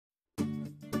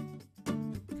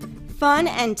Fun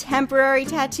and temporary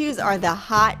tattoos are the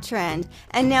hot trend,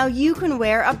 and now you can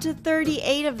wear up to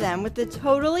 38 of them with the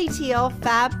Totally Teal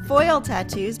Fab Foil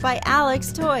Tattoos by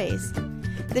Alex Toys.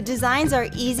 The designs are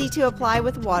easy to apply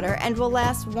with water and will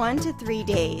last 1 to 3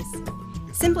 days.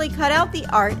 Simply cut out the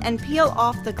art and peel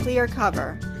off the clear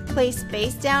cover. Place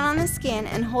face down on the skin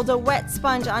and hold a wet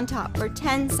sponge on top for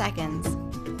 10 seconds.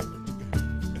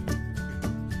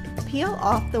 Peel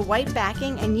off the white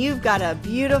backing and you've got a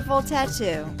beautiful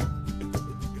tattoo.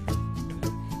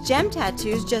 Gem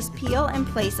tattoos just peel and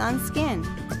place on skin.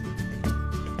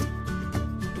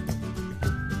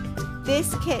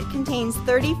 This kit contains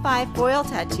 35 foil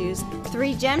tattoos,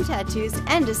 3 gem tattoos,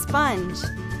 and a sponge.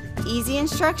 Easy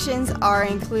instructions are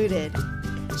included.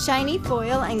 Shiny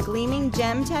foil and gleaming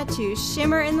gem tattoos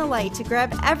shimmer in the light to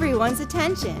grab everyone's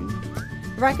attention.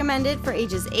 Recommended for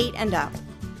ages 8 and up.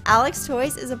 Alex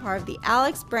Toys is a part of the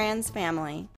Alex Brands family.